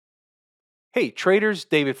Hey traders,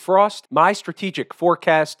 David Frost, My Strategic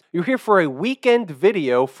Forecast. You're here for a weekend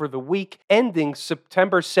video for the week ending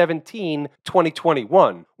September 17,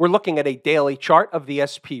 2021. We're looking at a daily chart of the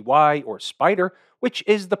SPY or Spider, which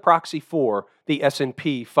is the proxy for the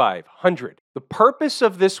S&P 500. The purpose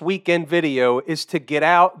of this weekend video is to get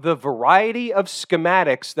out the variety of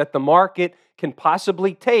schematics that the market can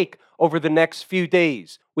possibly take over the next few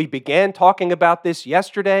days. We began talking about this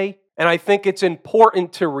yesterday, and I think it's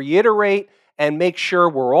important to reiterate and make sure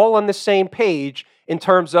we're all on the same page in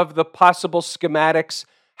terms of the possible schematics,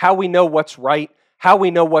 how we know what's right, how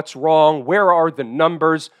we know what's wrong, where are the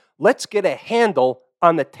numbers. Let's get a handle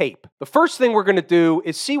on the tape. The first thing we're going to do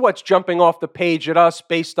is see what's jumping off the page at us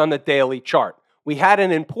based on the daily chart. We had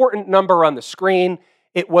an important number on the screen.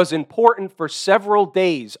 It was important for several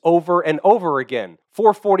days over and over again.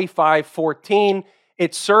 445.14.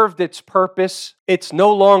 It served its purpose. It's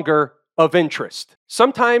no longer of interest.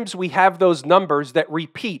 Sometimes we have those numbers that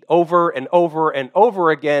repeat over and over and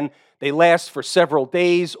over again. They last for several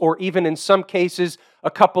days or even in some cases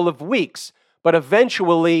a couple of weeks, but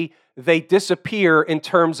eventually they disappear in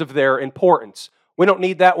terms of their importance. We don't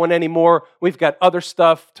need that one anymore. We've got other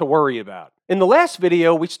stuff to worry about. In the last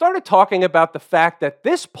video, we started talking about the fact that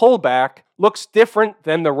this pullback looks different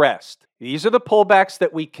than the rest. These are the pullbacks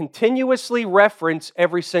that we continuously reference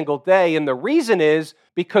every single day, and the reason is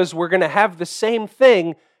because we're going to have the same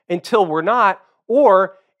thing until we're not,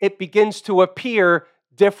 or it begins to appear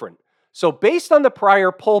different. So based on the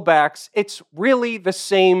prior pullbacks, it's really the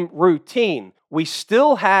same routine. We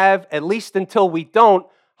still have, at least until we don't,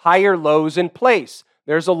 higher lows in place.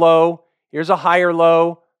 There's a low, here's a higher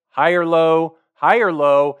low, higher low, higher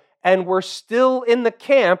low, and we're still in the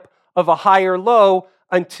camp of a higher low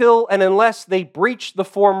until and unless they breach the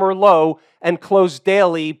former low and close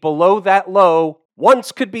daily below that low.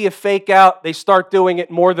 Once could be a fake out. They start doing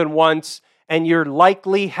it more than once, and you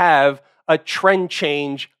likely have a trend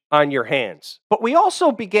change on your hands. But we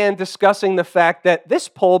also began discussing the fact that this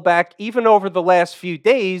pullback, even over the last few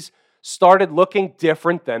days, started looking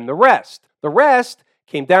different than the rest. The rest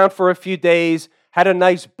came down for a few days, had a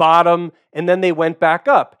nice bottom, and then they went back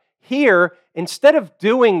up. Here, instead of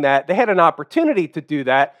doing that, they had an opportunity to do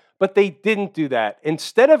that, but they didn't do that.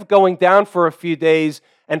 Instead of going down for a few days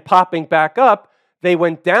and popping back up, they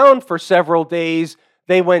went down for several days,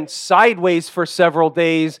 they went sideways for several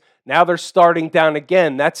days, now they're starting down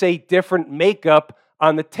again. That's a different makeup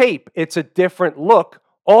on the tape. It's a different look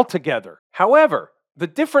altogether. However, the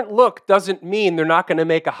different look doesn't mean they're not going to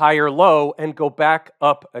make a higher low and go back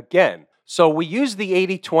up again. So we use the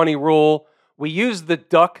 80-20 rule. We use the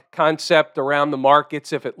duck concept around the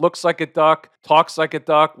markets. If it looks like a duck, talks like a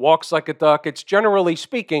duck, walks like a duck, it's generally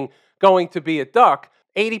speaking going to be a duck.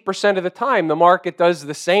 80% of the time, the market does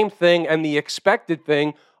the same thing and the expected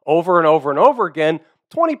thing over and over and over again.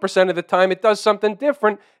 20% of the time, it does something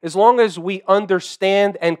different. As long as we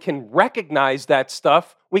understand and can recognize that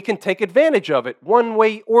stuff, we can take advantage of it one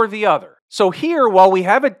way or the other. So here, while we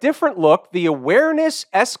have a different look, the awareness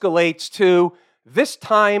escalates to this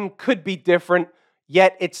time could be different,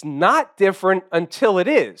 yet it's not different until it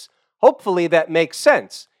is. Hopefully that makes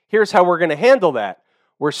sense. Here's how we're going to handle that.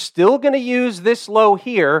 We're still going to use this low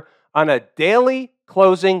here on a daily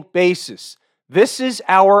closing basis. This is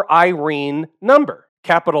our Irene number.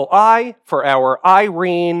 Capital I for our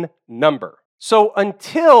Irene number. So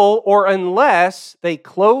until or unless they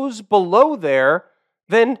close below there,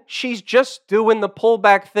 then she's just doing the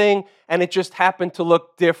pullback thing and it just happened to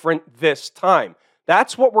look different this time.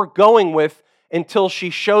 That's what we're going with until she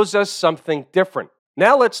shows us something different.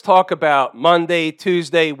 Now let's talk about Monday,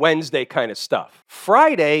 Tuesday, Wednesday kind of stuff.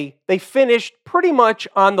 Friday, they finished pretty much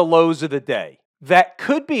on the lows of the day. That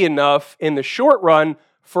could be enough in the short run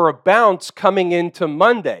for a bounce coming into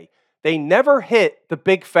Monday. They never hit the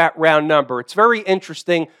big fat round number. It's very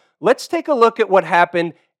interesting. Let's take a look at what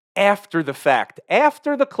happened after the fact,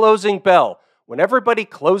 after the closing bell, when everybody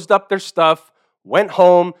closed up their stuff, went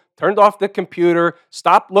home, turned off the computer,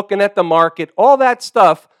 stopped looking at the market, all that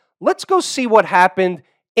stuff. Let's go see what happened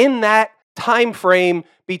in that time frame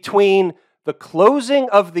between the closing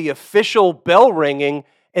of the official bell ringing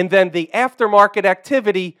and then the aftermarket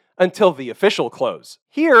activity until the official close.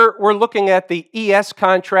 Here, we're looking at the ES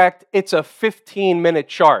contract. It's a 15-minute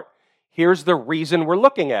chart. Here's the reason we're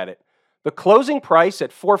looking at it. The closing price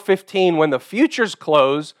at 4:15 when the futures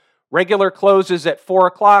close, regular closes at 4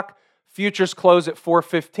 o'clock, futures close at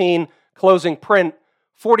 4:15, closing print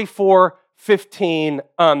 44.15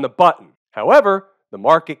 on the button. However, the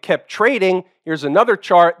market kept trading. Here's another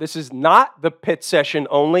chart. This is not the pit session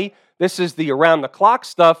only. This is the around the clock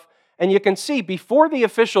stuff. And you can see before the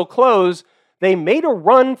official close, they made a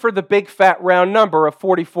run for the big fat round number of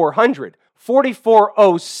 4,400.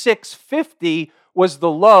 4406.50 was the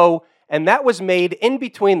low, and that was made in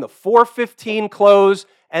between the 4:15 close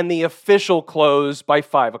and the official close by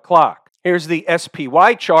 5 o'clock. Here's the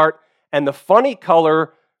SPY chart, and the funny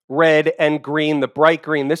color, red and green, the bright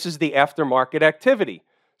green, this is the aftermarket activity.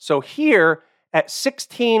 So here at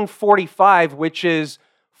 16:45, which is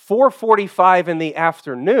 4:45 in the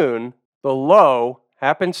afternoon, the low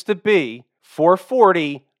happens to be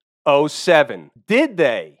 440.07. Did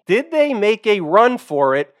they make a run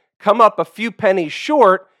for it, come up a few pennies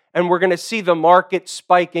short, and we're going to see the market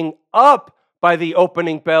spiking up by the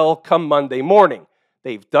opening bell come Monday morning?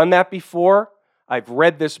 They've done that before. I've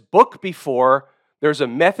read this book before. There's a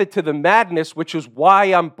method to the madness, which is why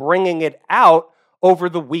I'm bringing it out over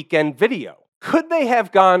the weekend video. Could they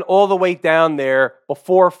have gone all the way down there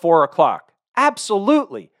before 4 o'clock?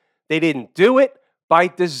 Absolutely. They didn't do it by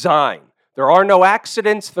design. There are no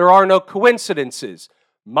accidents. There are no coincidences.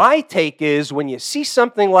 My take is when you see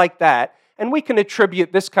something like that, and we can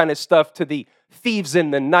attribute this kind of stuff to the thieves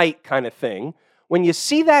in the night kind of thing, when you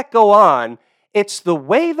see that go on, it's the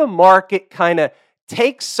way the market kind of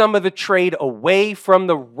takes some of the trade away from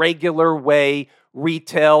the regular way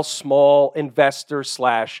retail small investor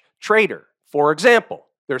 / trader. For example,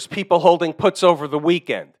 there's people holding puts over the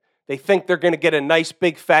weekend. They think they're going to get a nice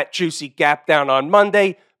big fat juicy gap down on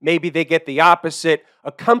Monday. Maybe they get the opposite,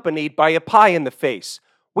 accompanied by a pie in the face.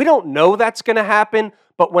 We don't know that's going to happen,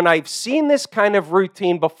 but when I've seen this kind of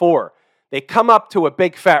routine before, they come up to a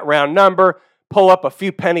big fat round number, pull up a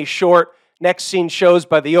few pennies short. Next scene shows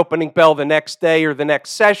by the opening bell the next day or the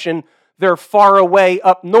next session, they're far away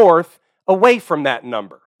up north, away from that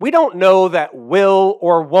number. We don't know that will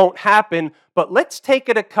or won't happen, but let's take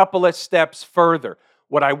it a couple of steps further.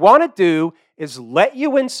 What I want to do is let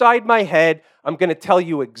you inside my head. I'm going to tell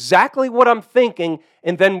you exactly what I'm thinking,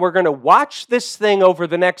 and then we're going to watch this thing over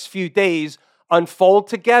the next few days unfold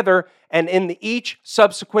together, and in each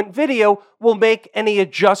subsequent video, we'll make any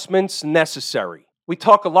adjustments necessary. We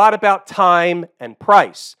talk a lot about time and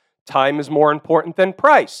price. Time is more important than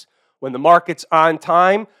price. When the market's on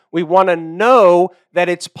time, we want to know that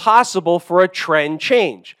it's possible for a trend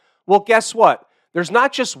change. Well, guess what? There's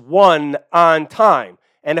not just one on time.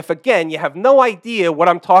 And if, again, you have no idea what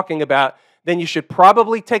I'm talking about, then you should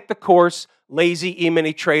probably take the course, Lazy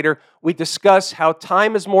E-mini Trader. We discuss how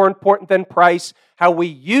time is more important than price, how we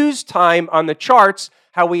use time on the charts,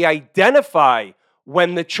 how we identify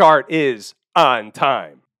when the chart is on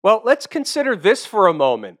time. Well, let's consider this for a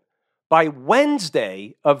moment. By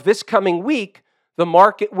Wednesday of this coming week, the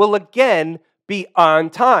market will again be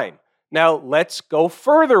on time. Now, let's go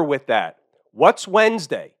further with that. What's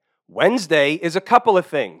Wednesday? Wednesday is a couple of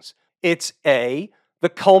things. It's the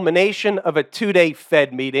culmination of a 2-day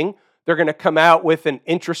Fed meeting. They're going to come out with an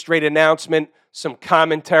interest rate announcement, some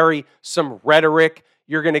commentary, some rhetoric.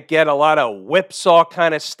 You're going to get a lot of whipsaw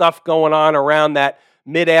kind of stuff going on around that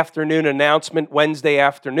mid-afternoon announcement Wednesday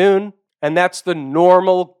afternoon. And that's the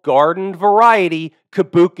normal garden variety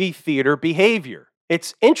kabuki theater behavior.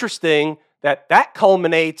 It's interesting that that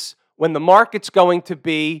culminates when the market's going to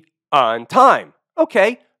be on time.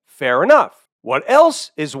 Okay, fair enough. What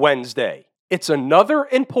else is Wednesday? It's another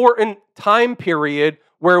important time period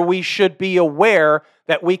where we should be aware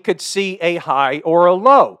that we could see a high or a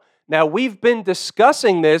low. Now, we've been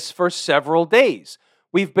discussing this for several days.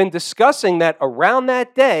 We've been discussing that around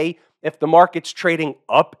that day, if the market's trading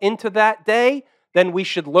up into that day, then we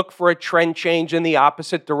should look for a trend change in the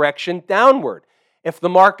opposite direction downward. If the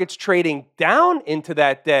market's trading down into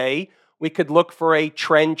that day, we could look for a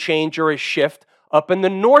trend change or a shift up in the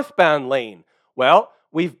northbound lane. Well,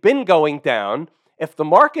 we've been going down. If the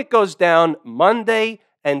market goes down Monday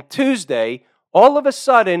and Tuesday, all of a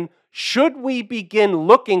sudden, should we begin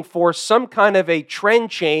looking for some kind of a trend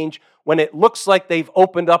change when it looks like they've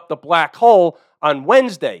opened up the black hole on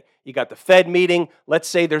Wednesday? You got the Fed meeting. Let's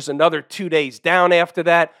say there's another 2 days down after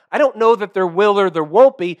that. I don't know that there will or there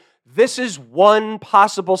won't be. This is one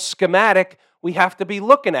possible schematic we have to be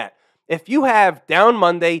looking at. If you have down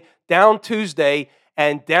Monday, down Tuesday,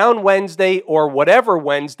 and down Wednesday or whatever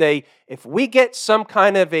Wednesday, if we get some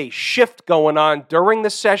kind of a shift going on during the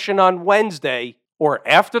session on Wednesday or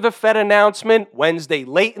after the Fed announcement, Wednesday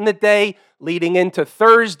late in the day, leading into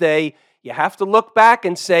Thursday, you have to look back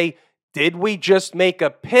and say, did we just make a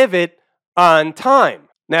pivot on time?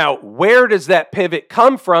 Now, where does that pivot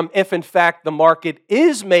come from if, in fact, the market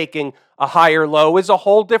is making a higher low is a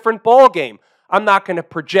whole different ballgame. I'm not going to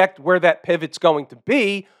project where that pivot's going to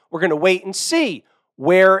be. We're going to wait and see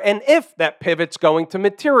where and if that pivot's going to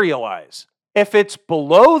materialize. If it's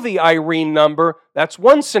below the Irene number, that's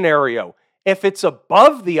one scenario. If it's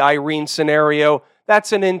above the Irene scenario,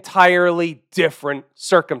 that's an entirely different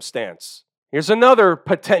circumstance. Here's another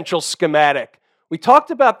potential schematic. We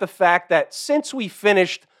talked about the fact that since we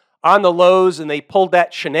finished on the lows and they pulled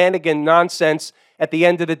that shenanigan nonsense at the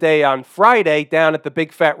end of the day on Friday down at the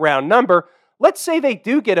big fat round number, let's say they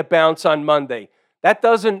do get a bounce on Monday. That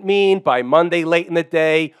doesn't mean by Monday late in the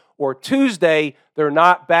day or Tuesday, they're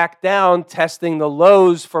not back down testing the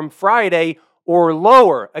lows from Friday or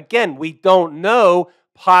lower. Again, we don't know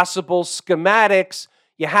possible schematics.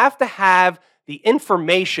 You have to have the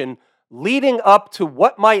information leading up to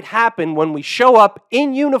what might happen when we show up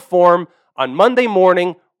in uniform on Monday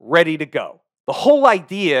morning, ready to go. The whole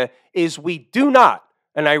idea is we do not,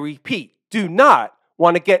 and I repeat, do not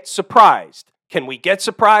want to get surprised. Can we get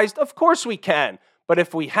surprised? Of course we can. But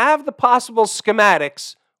if we have the possible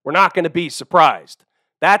schematics, we're not going to be surprised.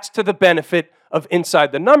 That's to the benefit of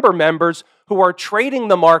Inside the Number members who are trading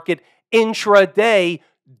the market intraday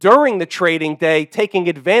during the trading day, taking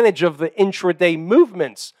advantage of the intraday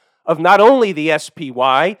movements of not only the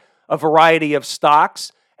SPY, a variety of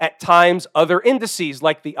stocks, at times other indices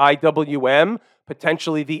like the IWM,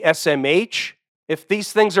 potentially the SMH. If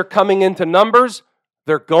these things are coming into numbers,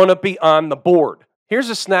 they're going to be on the board. Here's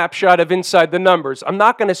a snapshot of Inside the Numbers. I'm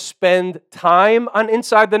not going to spend time on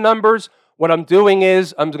Inside the Numbers. What I'm doing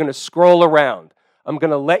is I'm going to scroll around. I'm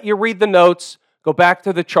going to let you read the notes, go back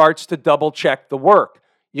to the charts to double check the work.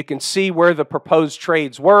 You can see where the proposed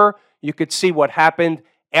trades were. You could see what happened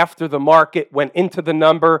after the market went into the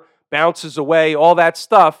number, bounces away, all that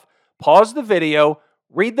stuff. Pause the video,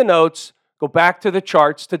 read the notes, go back to the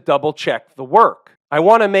charts to double check the work. I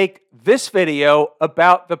want to make this video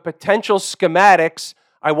about the potential schematics.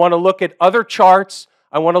 I want to look at other charts.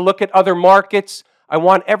 I want to look at other markets. I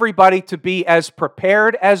want everybody to be as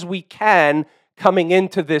prepared as we can coming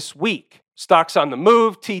into this week. Stocks on the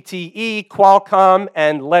move, TTE, Qualcomm,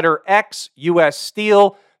 and letter X, US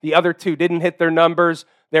Steel. The other two didn't hit their numbers.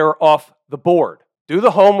 They were off the board. Do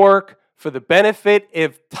the homework. For the benefit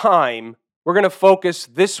of time, we're going to focus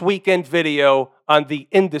this weekend video on the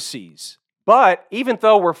indices. But even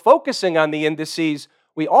though we're focusing on the indices,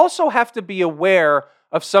 we also have to be aware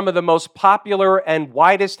of some of the most popular and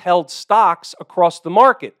widest held stocks across the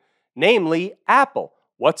market, namely Apple.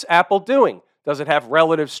 What's Apple doing? Does it have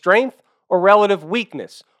relative strength or relative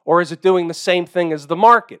weakness? Or is it doing the same thing as the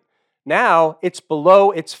market? Now it's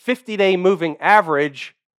below its 50-day moving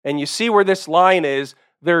average, and you see where this line is.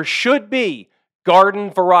 There should be garden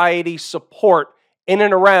variety support in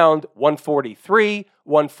and around 143,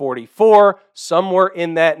 144, somewhere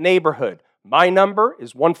in that neighborhood. My number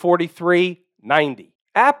is 143.90.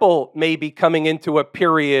 Apple may be coming into a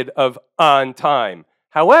period of on time.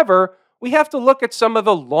 However, we have to look at some of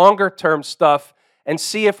the longer term stuff and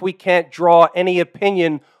see if we can't draw any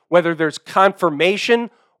opinion whether there's confirmation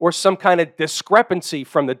or some kind of discrepancy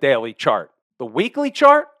from the daily chart. The weekly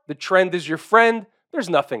chart, the trend is your friend. There's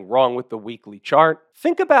nothing wrong with the weekly chart.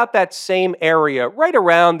 Think about that same area right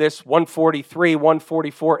around this 143,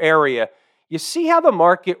 144 area. You see how the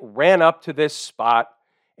market ran up to this spot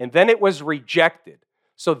and then it was rejected.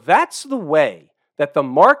 So that's the way that the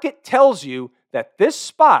market tells you that this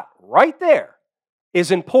spot right there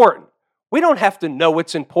is important. We don't have to know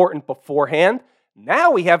it's important beforehand.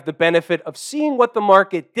 Now we have the benefit of seeing what the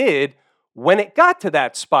market did when it got to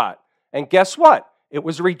that spot. And guess what? It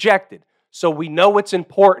was rejected. So we know it's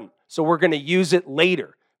important. So we're going to use it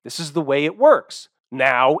later. This is the way it works.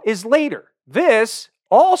 Now is later. This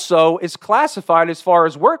also is classified, as far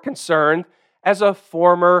as we're concerned, as a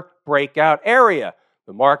former breakout area.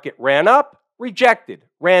 The market ran up, rejected,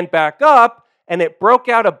 ran back up, and it broke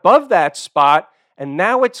out above that spot, and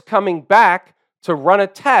now it's coming back to run a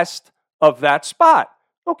test of that spot.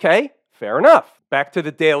 Okay, fair enough. Back to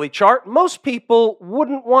the daily chart. Most people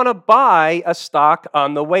wouldn't want to buy a stock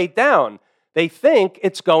on the way down. They think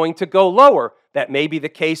it's going to go lower. That may be the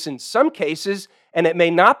case in some cases, and it may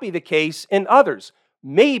not be the case in others.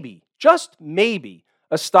 Maybe, just maybe,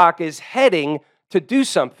 a stock is heading to do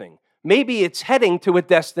something. Maybe it's heading to a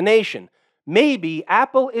destination. Maybe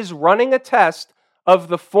Apple is running a test of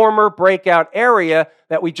the former breakout area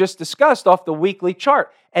that we just discussed off the weekly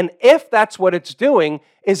chart. And if that's what it's doing,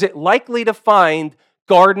 is it likely to find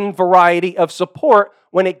garden variety of support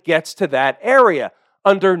when it gets to that area?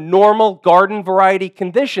 Under normal garden variety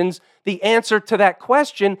conditions, the answer to that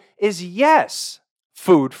question is yes.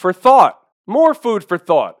 Food for thought. More food for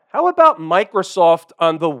thought. How about Microsoft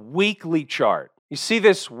on the weekly chart? You see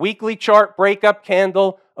this weekly chart breakup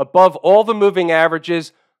candle above all the moving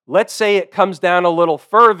averages. Let's say it comes down a little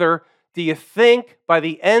further. Do you think by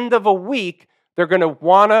the end of a week they're going to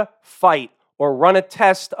want to fight or run a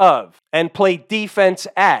test of and play defense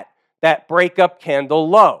at that breakup candle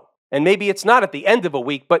low. And maybe it's not at the end of a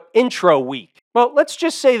week, but intro week. Well, let's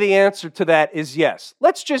just say the answer to that is yes.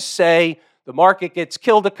 Let's just say the market gets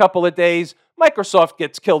killed a couple of days, Microsoft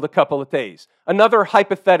gets killed a couple of days. Another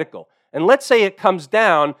hypothetical. And let's say it comes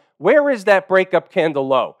down. Where is that breakup candle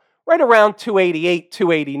low? Right around 288,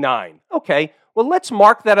 289. Okay, well, let's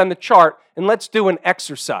mark that on the chart and let's do an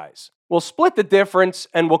exercise. We'll split the difference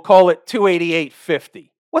and we'll call it 288.50.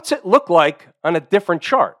 What's it look like on a different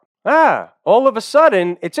chart? All of a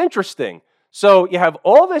sudden, it's interesting. So you have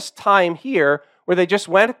all this time here where they just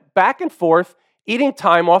went back and forth, eating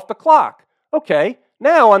time off the clock. Okay,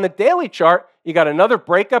 now on the daily chart, you got another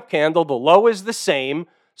breakup candle. The low is the same.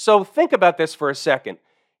 So think about this for a second.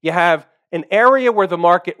 You have an area where the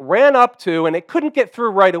market ran up to, and it couldn't get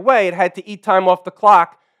through right away. It had to eat time off the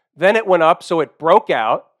clock. Then it went up, so it broke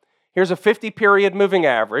out. Here's a 50-period moving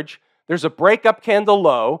average. There's a breakup candle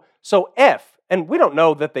low. So F, and we don't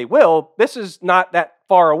know that they will. This is not that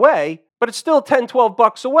far away, but it's still 10, 12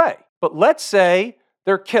 bucks away. But let's say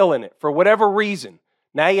they're killing it for whatever reason.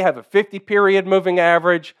 Now you have a 50-period moving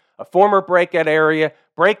average, a former breakout area,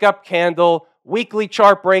 breakup candle, weekly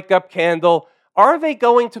chart breakup candle. Are they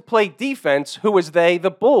going to play defense? Who is they? The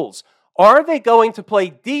bulls. Are they going to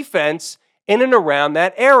play defense in and around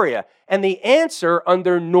that area? And the answer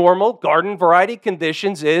under normal garden variety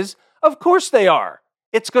conditions is, of course they are.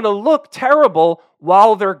 It's going to look terrible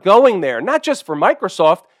while they're going there, not just for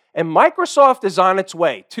Microsoft, and Microsoft is on its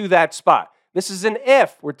way to that spot. This is an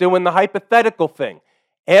if. We're doing the hypothetical thing.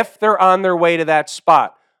 If they're on their way to that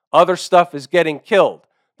spot, other stuff is getting killed.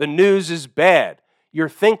 The news is bad. You're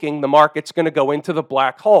thinking the market's going to go into the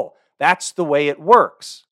black hole. That's the way it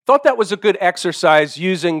works. Thought that was a good exercise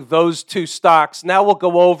using those two stocks. Now we'll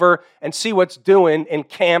go over and see what's doing in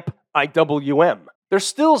Camp IWM. They're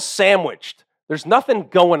still sandwiched. There's nothing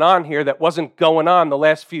going on here that wasn't going on the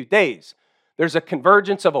last few days. There's a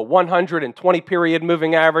convergence of a 120-period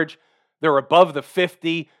moving average. They're above the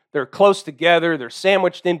 50. They're close together. They're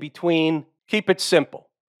sandwiched in between. Keep it simple.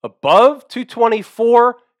 Above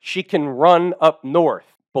 224, she can run up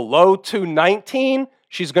north. Below 219,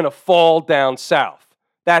 she's going to fall down south.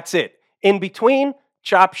 That's it. In between,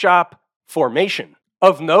 chop shop formation.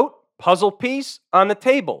 Of note, puzzle piece on the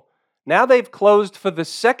table. Now they've closed for the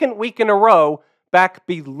second week in a row back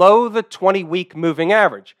below the 20-week moving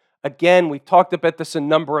average. Again, we've talked about this a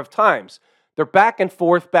number of times. They're back and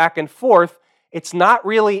forth, back and forth. It's not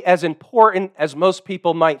really as important as most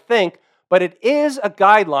people might think, but it is a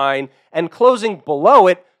guideline, and closing below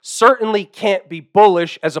it certainly can't be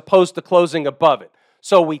bullish as opposed to closing above it.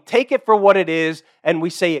 So we take it for what it is, and we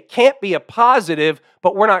say it can't be a positive,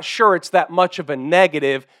 but we're not sure it's that much of a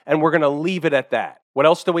negative, and we're going to leave it at that. What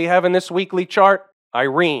else do we have in this weekly chart?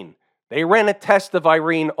 Irene. They ran a test of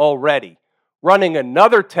Irene already. Running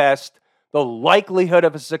another test, the likelihood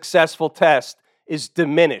of a successful test is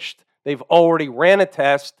diminished. They've already ran a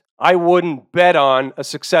test. I wouldn't bet on a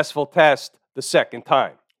successful test the second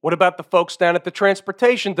time. What about the folks down at the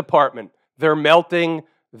transportation department? They're melting,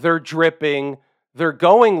 they're dripping, they're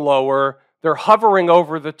going lower, they're hovering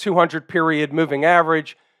over the 200-period moving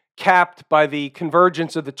average, capped by the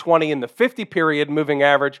convergence of the 20 and the 50-period moving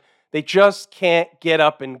average. They just can't get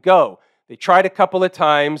up and go. They tried a couple of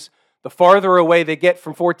times. The farther away they get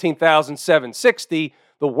from 14,760,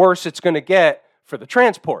 the worse it's going to get for the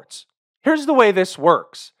transports. Here's the way this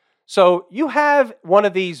works. So you have one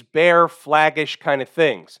of these bear flaggish kind of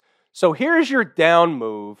things. So here's your down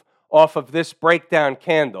move off of this breakdown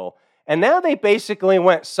candle. And now they basically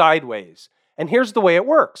went sideways. And here's the way it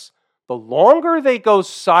works. The longer they go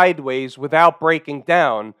sideways without breaking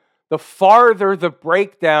down, the farther the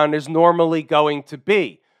breakdown is normally going to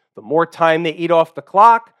be. The more time they eat off the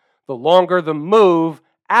clock, the longer the move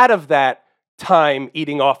out of that time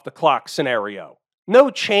eating off the clock scenario. No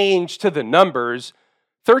change to the numbers.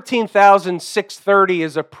 13,630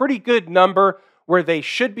 is a pretty good number where they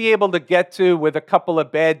should be able to get to with a couple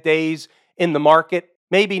of bad days in the market.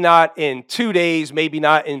 Maybe not in 2 days, maybe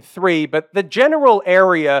not in 3, but the general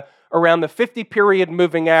area around the 50-period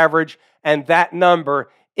moving average and that number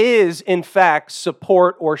is, in fact,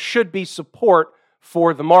 support or should be support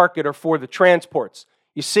for the market or for the transports.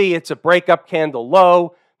 You see, it's a breakup candle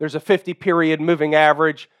low. There's a 50-period moving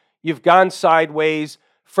average. You've gone sideways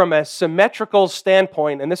from a symmetrical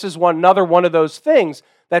standpoint, and this is another one of those things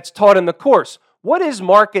that's taught in the course. What is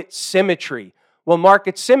market symmetry? Well,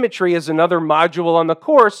 market symmetry is another module on the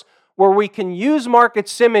course where we can use market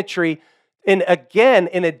symmetry in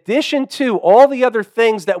addition to all the other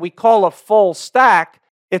things that we call a full stack,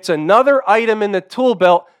 it's another item in the tool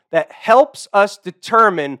belt that helps us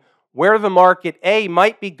determine where the market, A,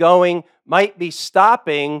 might be going, might be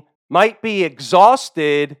stopping, might be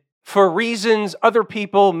exhausted for reasons other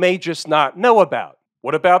people may just not know about.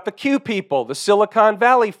 What about the Q people, the Silicon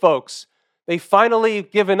Valley folks? They finally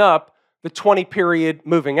have given up the 20-period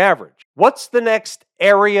moving average. What's the next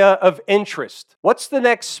area of interest? What's the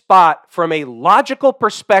next spot from a logical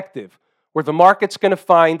perspective where the market's going to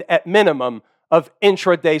find, at minimum, of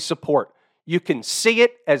intraday support? You can see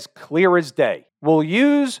it as clear as day. We'll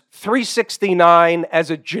use 369 as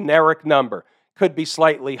a generic number. Could be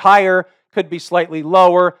slightly higher, could be slightly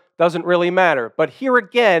lower, doesn't really matter. But here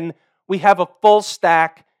again, we have a full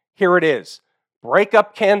stack. Here it is.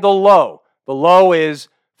 Breakup candle low. The low is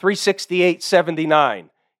 368.79.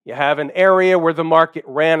 You have an area where the market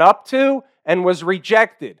ran up to and was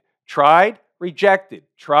rejected. Tried, rejected,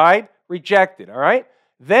 tried, rejected, all right?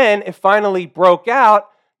 Then it finally broke out.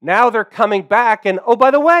 Now they're coming back, and oh, by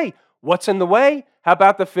the way, what's in the way? How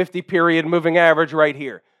about the 50-period moving average right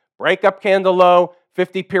here? Breakup candle low,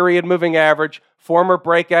 50-period moving average, former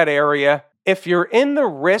breakout area. If you're in the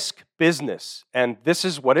risk business, and this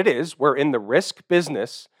is what it is, we're in the risk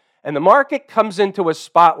business, and the market comes into a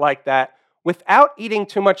spot like that without eating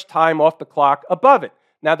too much time off the clock above it.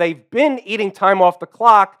 Now, they've been eating time off the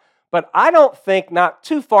clock, but I don't think not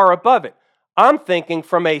too far above it. I'm thinking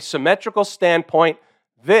from a symmetrical standpoint,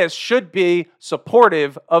 this should be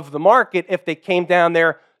supportive of the market if they came down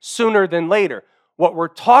there sooner than later. What we're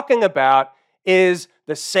talking about is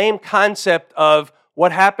the same concept of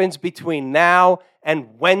what happens between now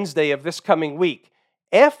and Wednesday of this coming week.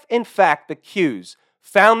 If, in fact, the Qs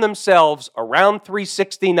found themselves around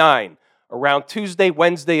 369, around Tuesday,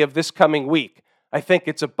 Wednesday of this coming week, I think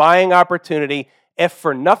it's a buying opportunity, if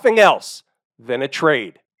for nothing else than a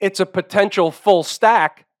trade. It's a potential full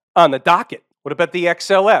stack on the docket. What about the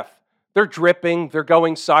XLF? They're dripping, they're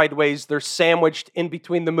going sideways, they're sandwiched in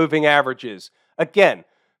between the moving averages. Again,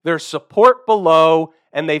 there's support below,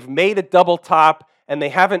 and they've made a double top, and they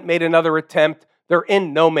haven't made another attempt. They're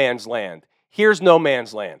in no man's land. Here's no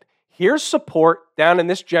man's land. Here's support down in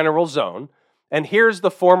this general zone, and here's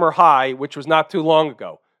the former high, which was not too long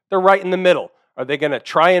ago. They're right in the middle. Are they going to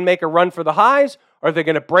try and make a run for the highs? Are they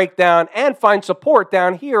going to break down and find support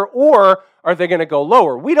down here? Or are they going to go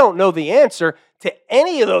lower? We don't know the answer to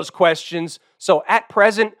any of those questions. So at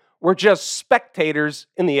present, we're just spectators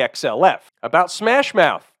in the XLF. About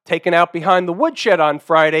Smashmouth, taken out behind the woodshed on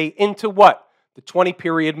Friday into what? The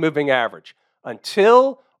 20-period moving average.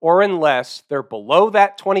 Until or unless they're below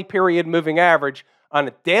that 20-period moving average on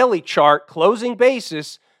a daily chart closing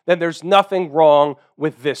basis, then there's nothing wrong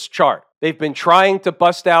with this chart. They've been trying to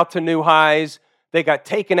bust out to new highs. They got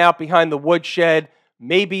taken out behind the woodshed.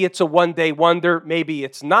 Maybe it's a one-day wonder. Maybe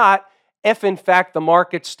it's not. If, in fact, the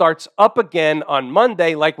market starts up again on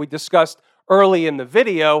Monday, like we discussed early in the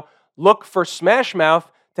video, look for Smashmouth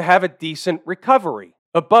to have a decent recovery.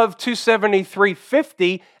 Above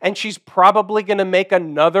 273.50, and she's probably going to make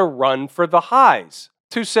another run for the highs.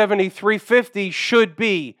 273.50 should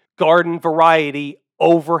be garden variety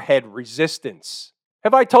overhead resistance.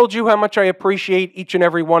 Have I told you how much I appreciate each and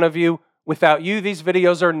every one of you? Without you, these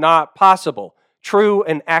videos are not possible. True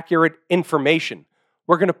and accurate information.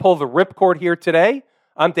 We're going to pull the ripcord here today.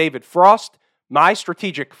 I'm David Frost, my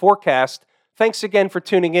strategic forecast. Thanks again for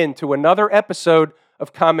tuning in to another episode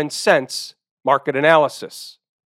of Common Sense Market Analysis.